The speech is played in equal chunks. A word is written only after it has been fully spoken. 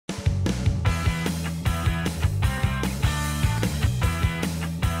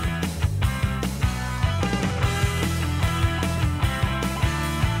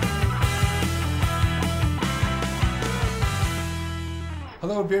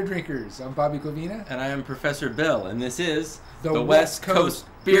beer drinkers. I'm Bobby Clavina. And I am Professor Bill, and this is the West Coast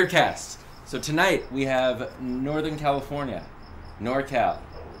Beercast. So tonight we have Northern California, NorCal.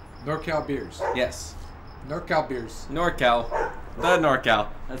 NorCal beers. Yes. NorCal beers. NorCal. The NorCal.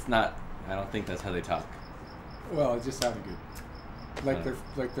 That's not, I don't think that's how they talk. Well, it just sounded good. Like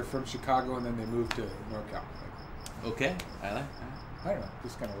they're from Chicago and then they moved to NorCal. Okay. I don't know.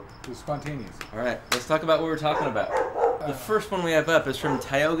 Just kind of it was spontaneous. All right. Let's talk about what we're talking about. The first one we have up is from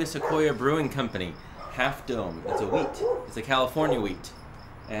Tioga-Sequoia Brewing Company. Half Dome. It's a wheat. It's a California wheat.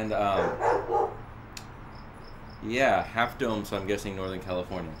 And, yeah, Half Dome, so I'm guessing Northern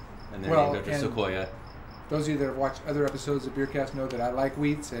California. And they're named after Sequoia. Those of you that have watched other episodes of Beercast know that I like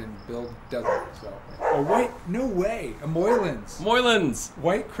wheats and Bill doesn't. So, a white, no way, a Moylan's. Moylan's!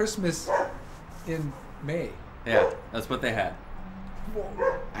 White Christmas in May. Yeah, that's what they had.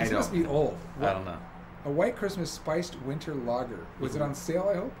 This must be old. I don't know. A White Christmas spiced winter lager. Was it on sale,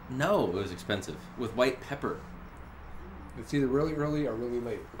 I hope? No, it was expensive. With white pepper. It's either really early or really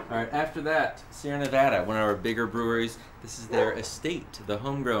late. All right, after that, Sierra Nevada, one of our bigger breweries. This is their estate, the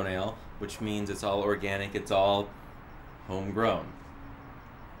Homegrown Ale, which means it's all organic, it's all homegrown.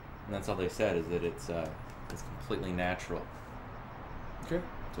 And that's all they said, is that it's completely natural. Okay.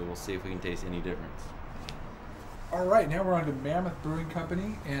 So we'll see if we can taste any difference. All right, now we're on to Mammoth Brewing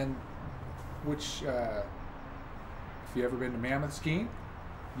Company, and which, if you've ever been to Mammoth skiing,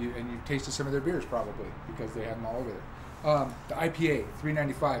 you've tasted some of their beers probably, because they have them all over there. The IPA,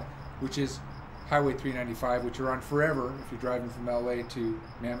 $3.95, which is Highway 395, which you're on forever if you're driving from LA to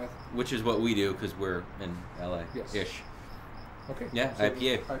Mammoth. Which is what we do, because we're in LA. Yes. Ish. Okay. Yeah, so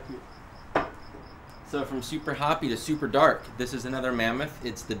IPA. IPA. So from super hoppy to super dark, this is another Mammoth.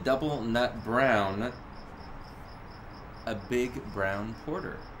 It's the Double Nut Brown, a big brown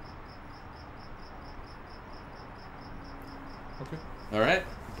porter. Okay. All right.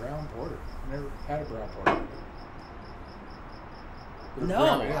 Brown porter. Never had a brown porter.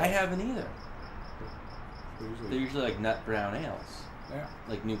 No, I haven't either. They're usually like nut brown ales. Yeah.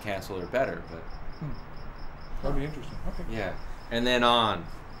 Like Newcastle or better, but... That'd be interesting. Okay. Yeah. And then on,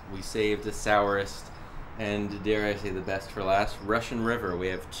 we saved the sourest and, dare I say, the best for last. Russian River. We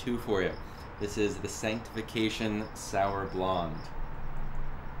have two for you. This is the Santification Sour Blonde.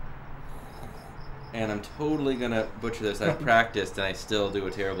 And I'm totally going to butcher this. I've practiced and I still do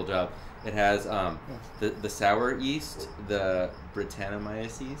a terrible job. It has the sour yeast, the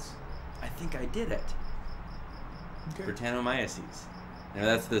Brettanomyces. I think I did it. Okay. Brettanomyces. Now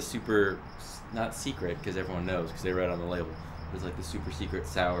that's the super, not secret, because everyone knows, because they read on the label. It's like the super secret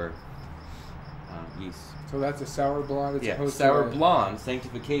sour yeast. So that's a sour blonde? Sour blonde,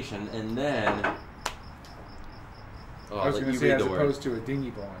 Sanctification, and then... I was going to say as opposed to a dingy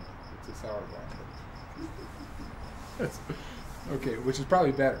blonde. It's a sour blonde. Okay, which is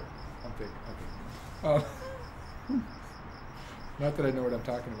probably better, I'm thinking. Okay. Not that I know what I'm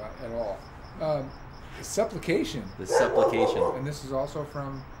talking about at all. Supplication. The Supplication. And this is also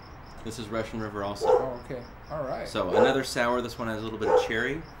from... This is Russian River also. Oh, okay. All right. So another sour. This one has a little bit of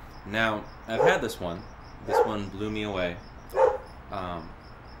cherry. Now, I've had this one. This one blew me away.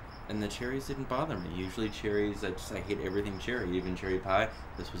 And the cherries didn't bother me. Usually cherries, I hate everything cherry, even cherry pie.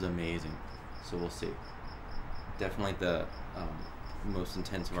 This was amazing. So we'll see. Definitely the most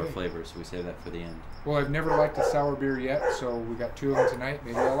intense of our flavors, so we save that for the end. Well, I've never liked a sour beer yet, so we got two of them tonight.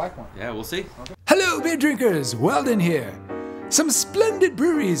 Maybe I'll like one. Yeah, we'll see. Okay. Hello, beer drinkers. Weldon here. Some splendid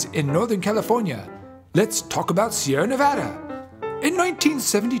breweries in Northern California. Let's talk about Sierra Nevada. In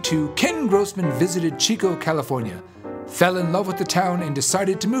 1972, Ken Grossman visited Chico, California, fell in love with the town, and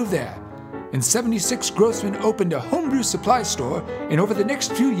decided to move there. In '76, Grossman opened a homebrew supply store, and over the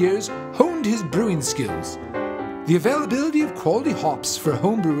next few years, honed his brewing skills. The availability of quality hops for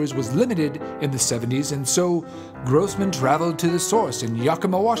homebrewers was limited in the 70s, and so Grossman traveled to the source in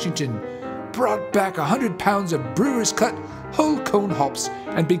Yakima, Washington, brought back 100 pounds of brewer's cut whole cone hops,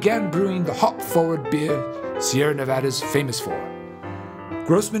 and began brewing the hop-forward beer Sierra Nevada's famous for.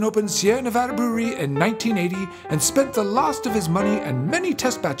 Grossman opened Sierra Nevada Brewery in 1980 and spent the last of his money and many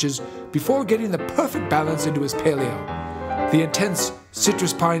test batches before getting the perfect balance into his pale ale. The intense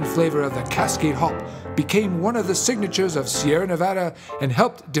citrus pine flavor of the Cascade hop became one of the signatures of Sierra Nevada and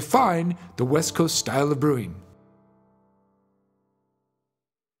helped define the West Coast style of brewing.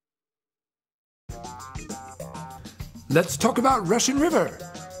 Let's talk about Russian River.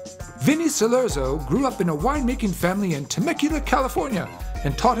 Vinny Salerzo grew up in a winemaking family in Temecula, California,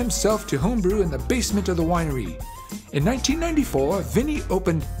 and taught himself to homebrew in the basement of the winery. In 1994, Vinny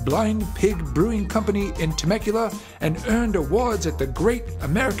opened Blind Pig Brewing Company in Temecula and earned awards at the Great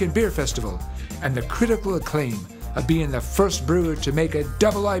American Beer Festival and the critical acclaim of being the first brewer to make a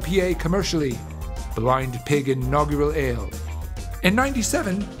double IPA commercially, Blind Pig Inaugural Ale. In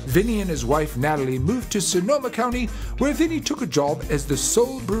 '97, Vinny and his wife Natalie moved to Sonoma County, where Vinny took a job as the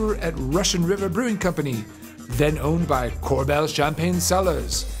sole brewer at Russian River Brewing Company, then owned by Korbel Champagne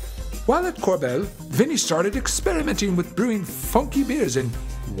Cellars. While at Korbel, Vinny started experimenting with brewing funky beers in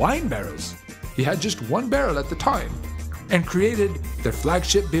wine barrels. He had just one barrel at the time, and created their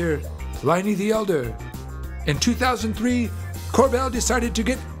flagship beer, Pliny the Elder. In 2003, Korbel decided to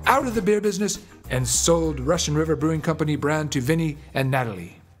get out of the beer business and sold Russian River Brewing Company brand to Vinny and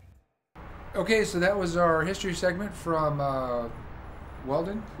Natalie. Okay, so that was our history segment from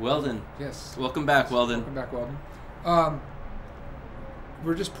Weldon. Weldon. Yes. Welcome back, Weldon. Welcome back, Weldon.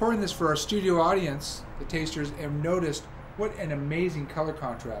 We're just pouring this for our studio audience, the tasters, and noticed what an amazing color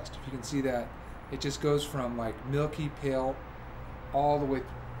contrast. If you can see that, it just goes from like milky pale all the way,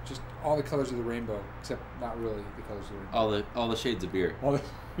 just all the colors of the rainbow, except not really the colors of the rainbow. All the shades of beer.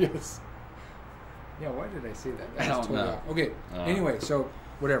 Yes. Yeah, why did I say that? I don't know. Out. Okay, anyway, so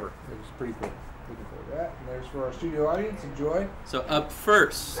whatever. It was pretty cool. Looking forward to that. And there's for our studio audience. Enjoy. So up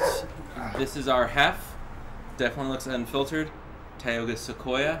first, this is our half. Definitely looks unfiltered.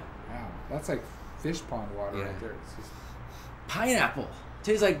 Tioga-Sequoia. Wow, that's like fish pond water right there. It's just... Pineapple.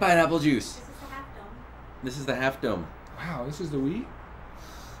 Tastes like pineapple juice. This is the half dome. This is the half dome. Wow, this is the wheat?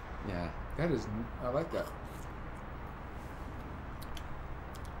 Yeah. That is, I like that.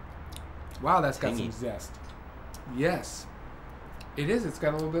 Wow, that's got Tangy. some zest. Yes. It is. It's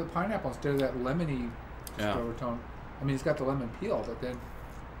got a little bit of pineapple instead of that lemony overtone. I mean, it's got the lemon peel, but then...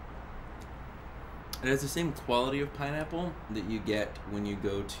 It has the same quality of pineapple that you get when you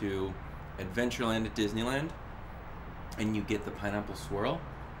go to Adventureland at Disneyland and you get the pineapple swirl.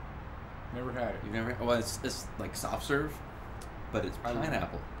 Never had it. You've never... Well, it's like soft serve, but it's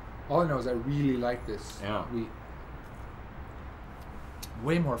pineapple. All I know is I really like this wheat.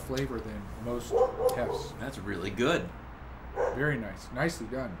 Way more flavor than most hefts. That's really good. Very nice. Nicely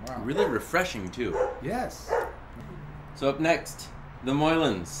done. Wow. Really refreshing, too. Yes. So up next, the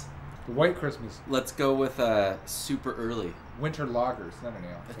Moylans. The White Christmas. Let's go with super early. Winter lager. It's not an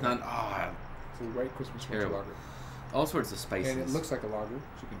ale. It's not... It's a White Christmas terrible. winter lager. All sorts of spices. And it looks like a lager,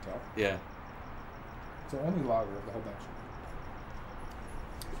 as you can tell. Yeah. It's the only lager of the whole bunch.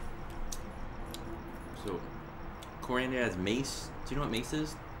 So, coriander has mace. Do you know what mace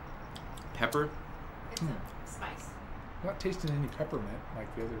is? Pepper. It's a spice. I'm not tasting any peppermint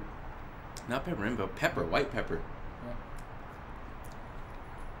like the other. Not peppermint, but pepper. White pepper. Yeah.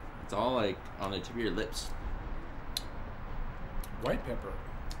 It's all like on the tip of your lips. White pepper.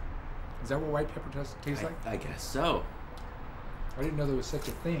 Is that what white pepper tastes like? I guess so. I didn't know there was such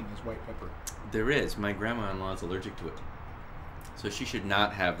a thing as white pepper. There is. My grandma-in-law is allergic to it. So she should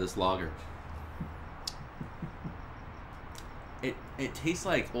not have this lager. It tastes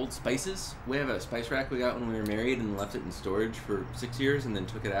like Old Spices. We have a spice rack we got when we were married and left it in storage for 6 years and then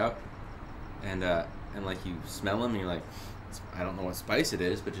took it out. And like you smell them and you're like, I don't know what spice it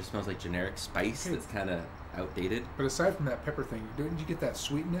is, but it just smells like generic spice that's kind of outdated. But aside from that pepper thing, didn't you get that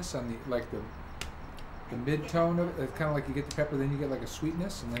sweetness on the mid-tone of it? It's kind of like you get the pepper, then you get like a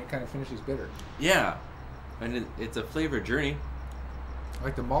sweetness, and then it kind of finishes bitter. Yeah. And it's a flavor journey.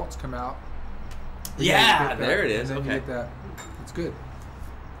 Like the malts come out. Yeah, there it is. And then Okay. you get that. It's good.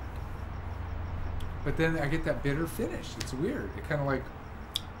 But then I get that bitter finish. It's weird. It kind of like...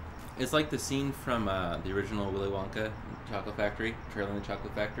 It's like the scene from the original Willy Wonka Chocolate Factory, Charlie and the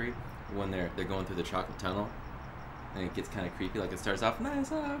Chocolate Factory, when they're going through the chocolate tunnel, and it gets kind of creepy. Like it starts off nice,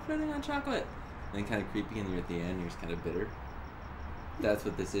 floating on chocolate, and then kind of creepy, and you're at the end, you're just kind of bitter. That's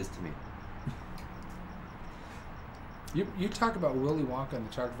what this is to me. You talk about Willy Wonka and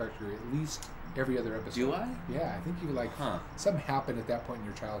the Chocolate Factory at least every other episode. Do I? Yeah, I think you like... Something happened at that point in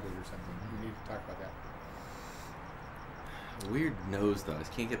your childhood or something. You need to talk about that. Weird nose, though. I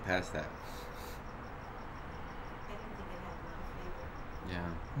just can't get past that. I didn't think it had a lot of flavor.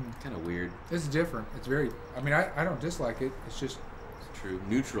 Yeah. Kind of weird. It's different. It's very... I mean, I don't dislike it. It's just... It's true.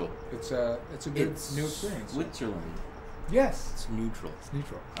 Neutral. It's a good new experience. Switzerland. Yes. It's neutral. It's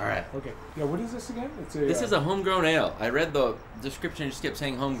neutral. All right. Okay. Yeah, what is this again? This is a homegrown ale. I read the description. It just kept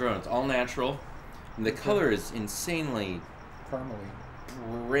saying homegrown. It's all natural. And the color is insanely... Caramely.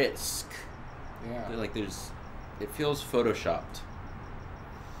 brisk. Yeah. Like there's... It feels photoshopped.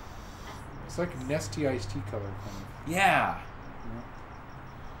 It's like a Nestea iced tea color. Kind of. Yeah.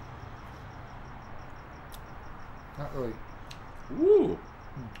 Not really. Woo.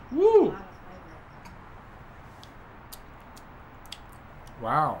 A Woo. lot of flavor.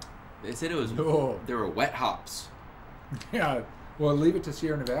 Wow. They said it was... No. There were wet hops. Yeah. Well, leave it to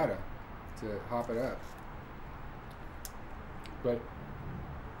Sierra Nevada to hop it up. But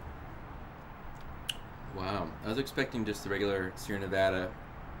Wow. I was expecting just the regular Sierra Nevada.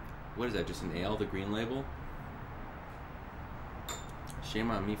 What is that? Just an ale, the green label? Shame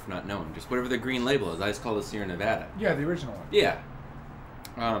on me for not knowing. Just whatever the green label is. I just call it Sierra Nevada. yeah, the original one. Yeah.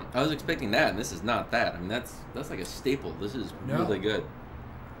 I was expecting that, and this is not that. I mean, that's like a staple. This is No. really good.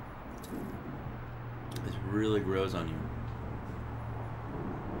 This really grows on you.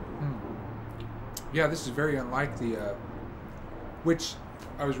 Yeah, this is very unlike the, which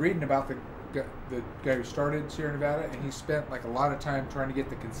I was reading about the guy who started Sierra Nevada, and he spent like a lot of time trying to get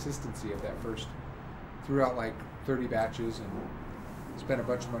the consistency of that first, threw out like 30 batches and spent a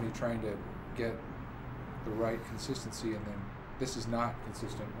bunch of money trying to get the right consistency, and then this is not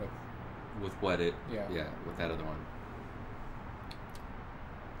consistent With what it... Yeah. Yeah, with that other one.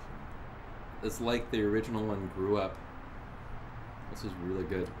 It's like the original one grew up. This is really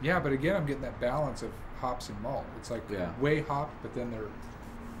good. Yeah, but again, I'm getting that balance of hops and malt. It's like Yeah. way hop, but then they're...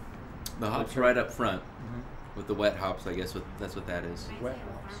 The hops Okay. right up front. Mhm. With the wet hops, I guess that's what that is. Reminds Wet me of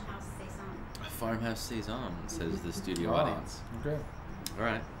a house. farmhouse saison. A farmhouse saison, says the studio Ah, audience. Okay. All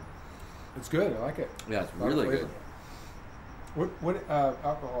right. It's good. I like it. Yeah, it's A lot of really flavor. good. What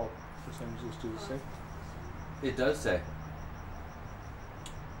alcohol percentages do it say? It does say.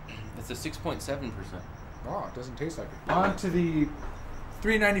 It's a 6.7%. Oh, it doesn't taste like it. On to the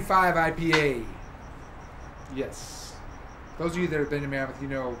 395 IPA. Yes. Those of you that have been to Mammoth, you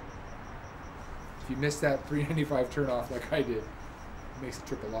know, if you missed that 395 turnoff like I did, it makes the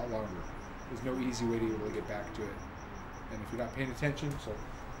trip a lot longer. There's no easy way to be able to get back to it. And if you're not paying attention, so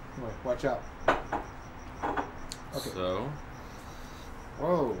anyway, watch out. Okay. So.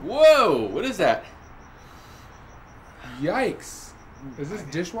 Whoa. Whoa! What is that? Yikes. Is this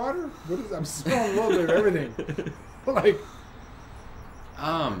dishwater? What is? I'm smelling a little bit of everything. Like,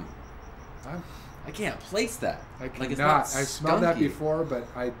 I'm, I'm, I can't place that. I cannot. Like it's not I smelled that skunky. before, but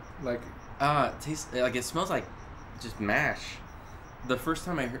I like. It tastes like it smells like just mash. The first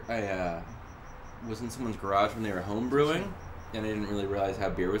time I was in someone's garage when they were home brewing, and I didn't really realize how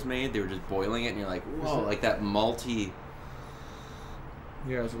beer was made. They were just boiling it, and you're like, whoa, like that malty,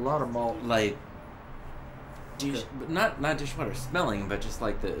 Yeah, there's a lot of malt. like, Okay. but not dishwater smelling, but just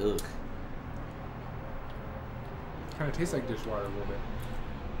like the ugh. Kind of tastes like dishwater a little bit.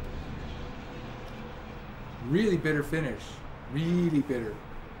 Really bitter finish. Really bitter.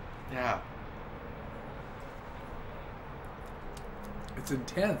 Yeah. It's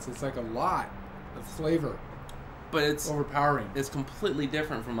intense. It's like a lot of flavor. But it's Overpowering. completely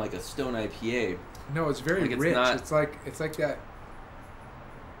different from like a Stone IPA. No, it's very Like, it's rich. not- It's like that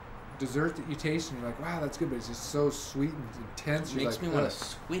dessert that you taste and you're like, wow, that's good, but it's just so sweet and intense. It You're makes like, me want "Ugh." to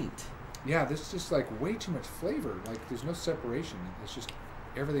squint. Yeah, this is just like way too much flavor. Like there's no separation. It's just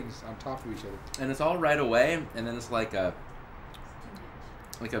everything's on top of each other. And it's all right away, and then it's like a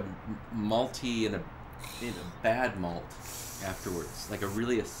Too much. malty and a bad malt afterwards, like a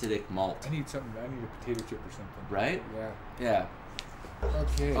really acidic malt, I need something. I need a potato chip or something. right? Yeah. Yeah.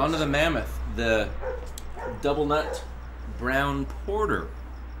 Okay. On to the Mammoth, the double nut brown porter.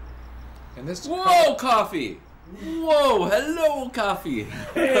 And this. Whoa, coffee! Whoa, hello, coffee!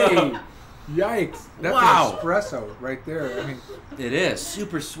 Hey! Yikes! That's Wow. an espresso right there. I mean, It is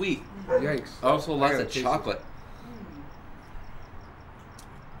super sweet. yikes. Also, I lots gotta of taste it. chocolate.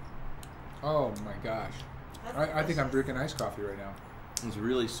 Oh my gosh! I think I'm drinking iced coffee right now. It's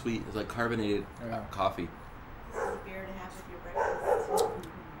really sweet. It's like carbonated Yeah. coffee. This is a beer to have with your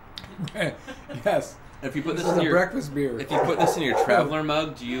breakfast. Yes. If you put This this is in a your breakfast beer. if you put this in your traveler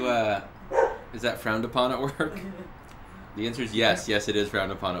mug, do you is that frowned upon at work? The answer is yes. Yes, it is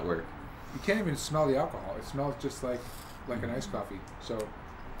frowned upon at work. You can't even smell the alcohol. It smells just like an iced coffee. So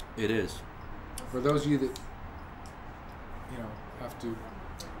It is. for those of you that have to,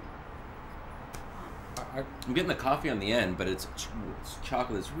 I'm getting the coffee on the end, but it's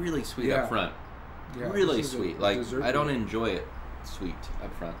chocolate. It's really sweet Yeah. up front. yeah, Really this is a sweet. Like dessert I don't beer. enjoy it sweet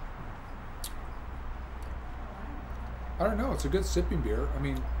up front. I don't know. It's a good sipping beer. I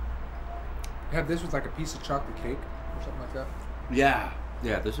mean, have this with like a piece of chocolate cake or something like that. Yeah,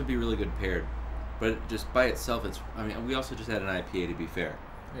 yeah. This would be really good paired, but just by itself, it's. I mean, we also just had an IPA to be fair,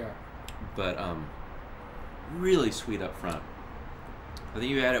 Yeah. but really sweet up front. I think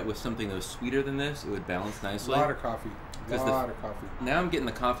you add it with something that was sweeter than this, it would balance A nicely. lot of coffee. A 'Cause lot of coffee. Now I'm getting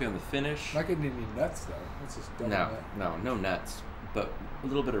the coffee on the finish. Not getting any nuts though. It's just double No, nut. no nuts, but a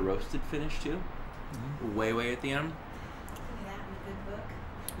little bit of roasted finish too. Mhm. Way at the end. Look at that in a good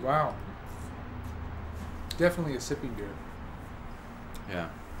book. Wow. Definitely a sipping beer. Yeah,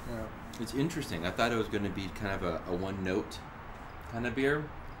 Yeah. it's interesting. I thought it was going to be kind of a one note kind of beer.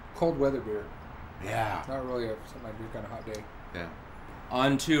 Cold weather beer. Yeah. Not really something I drink on a hot day. Yeah.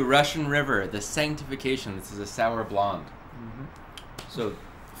 On to Russian River, the Santification. This is a sour blonde. Mm-hmm. So,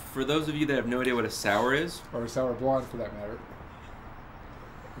 for those of you that have no idea what a sour is, Or a sour blonde, for that matter.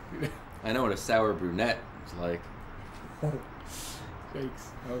 I know what a sour brunette is like. Yikes.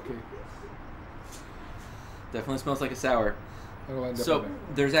 Okay. Definitely smells like a sour. That'll end up So, in there.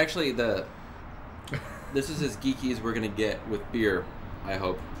 there's actually the... This is as geeky as we're going to get with beer, I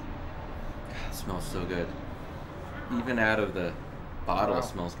hope. God, it smells so good. Even out of the bottle, Wow. it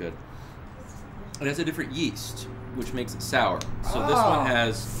smells good. It has a different yeast, which makes it sour. So this Ah. one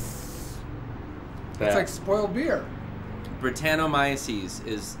has... It's that like spoiled beer. Brettanomyces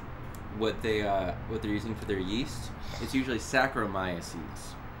is what they're using for their yeast. It's usually Saccharomyces.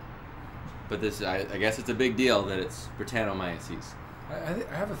 But this, I guess it's a big deal that it's Brettanomyces.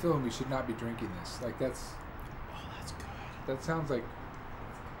 I have a feeling we should not be drinking this. Like, that's... Oh, that's good. That sounds like...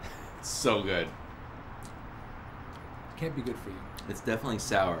 It's so good. Can't be good for you. It's definitely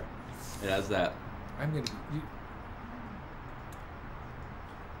sour. It has that. I'm gonna...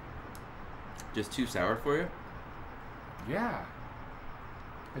 Just too sour for you? Yeah.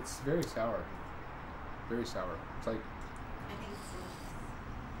 It's very sour. Very sour. It's like... I think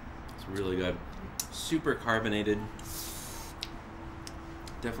so. It's really good. Super carbonated.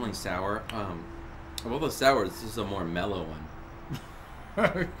 Definitely sour. Of all the sours, this is a more mellow one.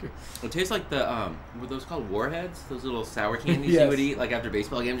 It tastes like the were those called Warheads? Those little sour candies Yes. you would eat like after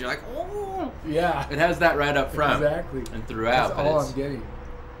baseball games. You're like, oh, Yeah. it has that right up front, Exactly. and throughout. That's but all it's, I'm getting.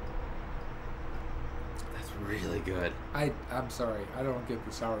 That's really good. I'm sorry. I don't get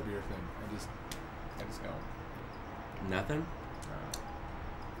the sour beer thing. I just don't. Nothing.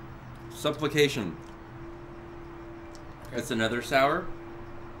 Supplication. Okay. It's another sour.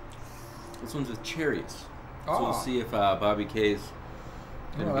 This one's with cherries. So we'll Ah. see if Bobby K's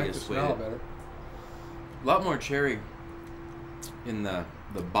I gonna like be the a sway. smell better. A lot more cherry in the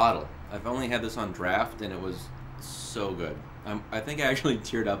bottle. I've only had this on draft, and it was so good. I think I actually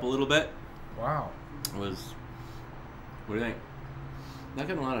teared up a little bit. Wow. It was... What do you think? Not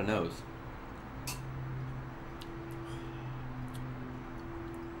getting a lot of nose.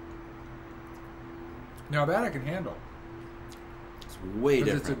 Now that I can handle. It's way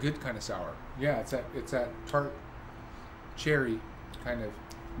Because different. it's a good kind of sour. Yeah, it's that tart cherry kind of.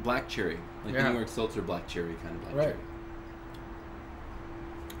 Black cherry. Like Yeah. the New York Seltzer black cherry kind of black Right. cherry.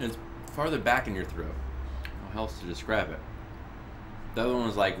 And it's farther back in your throat. How else to describe it? The other one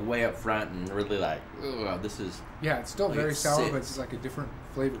was like way up front and really like, ugh, this is Yeah, it's still Like very it sour, sits. but it's like a different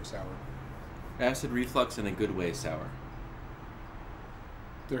flavored sour. acid reflux in a good way sour.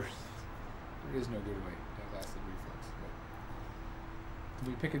 There is no good way to have acid reflux. But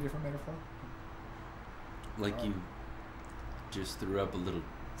can we pick a different metaphor? Like you just threw up a little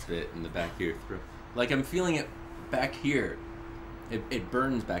bit in the back of your throat. Like I'm feeling it back here. It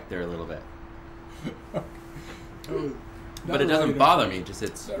burns back there a little bit. But it doesn't bother me, just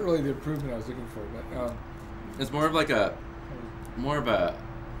It's not really the improvement I was looking for, but it's more of like a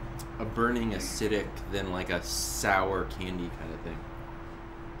burning acidic than like a sour candy kind of thing.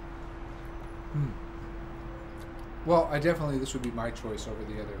 well, this would be my choice over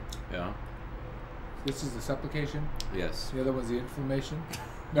the other. Yeah. This is the supplication. Yes. The other one's the inflammation.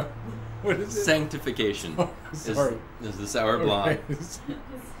 No, what is it? Sanctification Oh, sorry. is the sour blonde. Okay.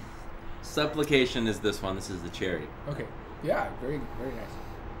 Supplication is this one. This is the cherry. Okay. Yeah, very very nice.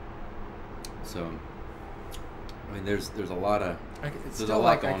 So, I mean, there's a lot of It's There's still a lot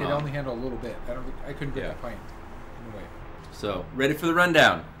like I going could on. only handle a little bit. I couldn't get Yeah. the pint. In a way. So, ready for the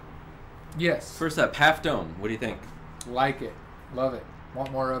rundown. Yes. First up, Half Dome. What do you think? Like it. Love it.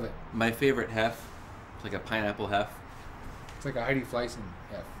 Want more of it. My favorite hef. It's like a pineapple hef. It's like a Heidi Fleissen.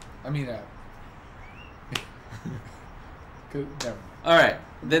 Yeah. I mean, never mind. All right,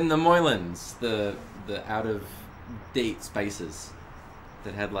 then the Moylans, the out of date spices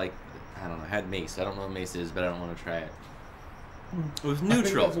that had like I don't know, had mace. I don't know what mace is, but I don't want to try it. It was I think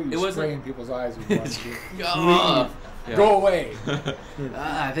neutral. that's what you It wasn't. spray in people's eyes when you want to Oh, yeah. Go away.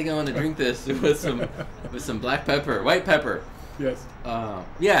 I think I want to drink this with some black pepper, white pepper. Yes.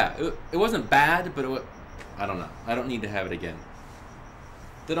 Yeah, it wasn't bad, but I don't know. I don't need to have it again.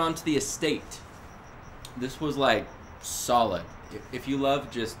 Then on to the Estate. This was like solid. If you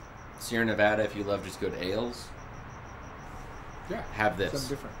love just Sierra Nevada, if you love just good ales, Yeah. have this. Something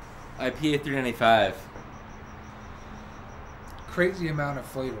different. IPA 395. Crazy amount of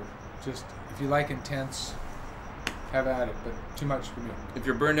flavor. Just if you like intense, have at it. But too much for me. If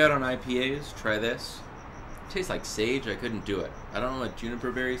you're burned out on IPAs, try this. It tastes like sage. I couldn't do it. I don't know what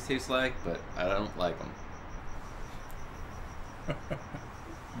juniper berries taste like, but I don't like them.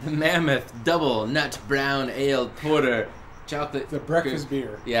 The Mammoth Double Nut Brown Ale Porter chocolate. The breakfast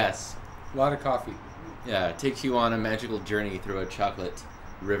beer. Yes. A lot of coffee. Yeah, it takes you on a magical journey through a chocolate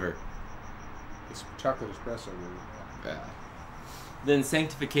river. It's chocolate espresso. Really. Yeah. Then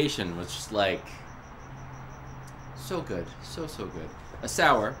Santification was just like so good, so good. A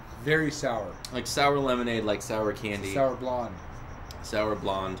sour, Very sour. like sour lemonade, like sour candy, Sour blonde. sour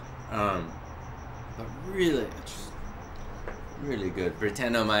blonde, but really, just really good.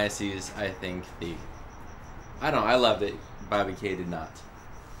 Britannomyces, I think I loved it. Bobby K did not.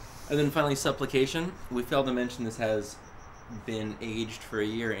 And then finally, Supplication. We failed to mention this has been aged for a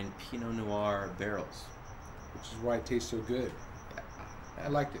year in Pinot Noir barrels. Which is why it tastes so good. I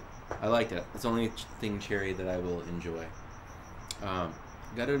liked it. I liked it. It's the only thing cherry that I will enjoy.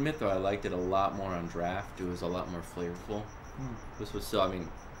 Got to admit, though, I liked it a lot more on draft. It was a lot more flavorful. This was still,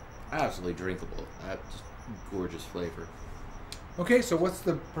 absolutely drinkable. Just gorgeous flavor. Okay, so what's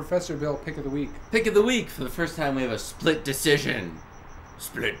the Professor Bill pick of the week? Pick of the week. For the first time, we have a split decision.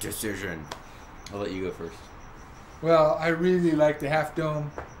 Split decision. I'll let you go first. Well, I really like the Half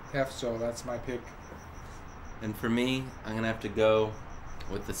Dome. So that's my pick. And for me, I'm going to have to go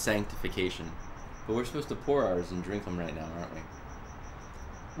with the Santification. But we're supposed to pour ours and drink them right now, aren't we?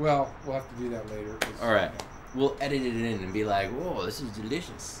 Well, we'll have to do that later. All right. We'll edit it in and be like, whoa, this is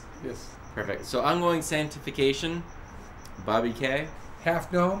delicious. Yes. Perfect. So I'm going Santification. Bobby K.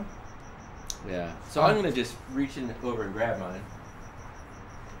 Half Dome. Yeah. So I'm going to just reach in over and grab mine.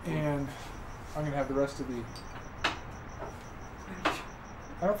 And I'm going to have the rest of the...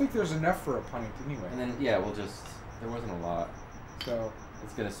 I don't think there's enough for a pint anyway. And then, yeah, we'll just... There wasn't a lot. So...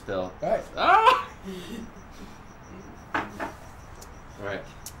 It's going to spill. All right. Ah! All right.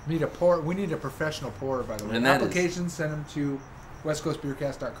 We need a professional pourer, by the way. And that applications, send them to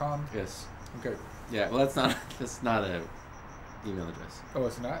westcoastbeercast.com. Yes. Okay. Yeah, well, that's not a email address. Oh,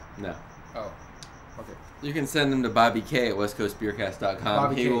 it's not? No. Oh. Okay. You can send them to Bobby K at westcoastbeercast.com.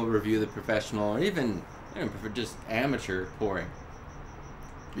 Bobby He K. will review the professional or even just amateur pouring.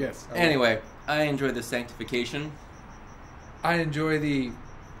 Yes. Anyway, I enjoy the Santification. I enjoy the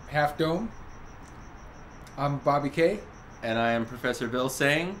Half Dome. I'm Bobby K. And I am Professor Bill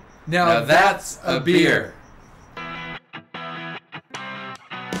saying, Now that's a beer.